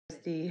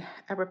The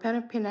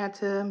epipremnum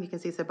Pinnatum, you can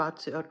see it's about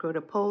to outgrow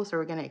the pole, so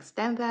we're going to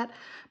extend that.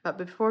 But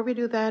before we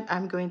do that,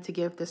 I'm going to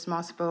give this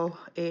moss bowl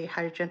a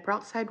hydrogen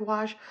peroxide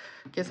wash,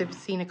 because if you've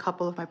seen a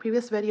couple of my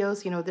previous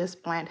videos, you know this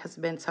plant has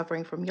been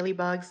suffering from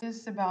mealybugs. This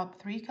is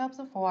about 3 cups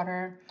of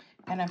water,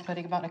 and I'm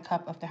putting about a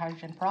cup of the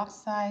hydrogen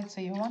peroxide.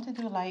 So you want to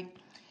do like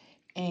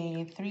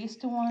a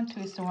 3:1,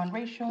 2:1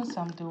 ratio.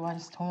 Some do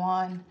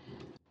 1:1.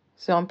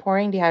 So I'm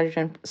pouring the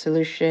hydrogen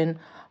solution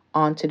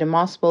onto the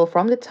moss bowl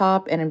from the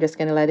top, and I'm just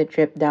going to let it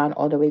drip down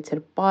all the way to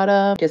the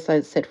bottom. Just let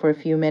it sit for a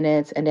few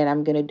minutes, and then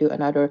I'm going to do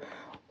another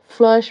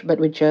flush, but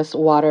with just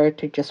water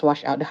to just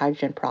wash out the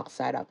hydrogen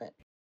peroxide of it.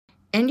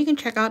 And you can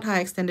check out how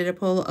I extended a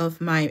pull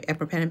of my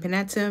epipremnum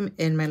Pinnatum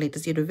in my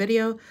latest YouTube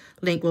video.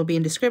 Link will be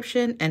in the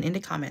description and in the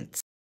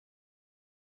comments.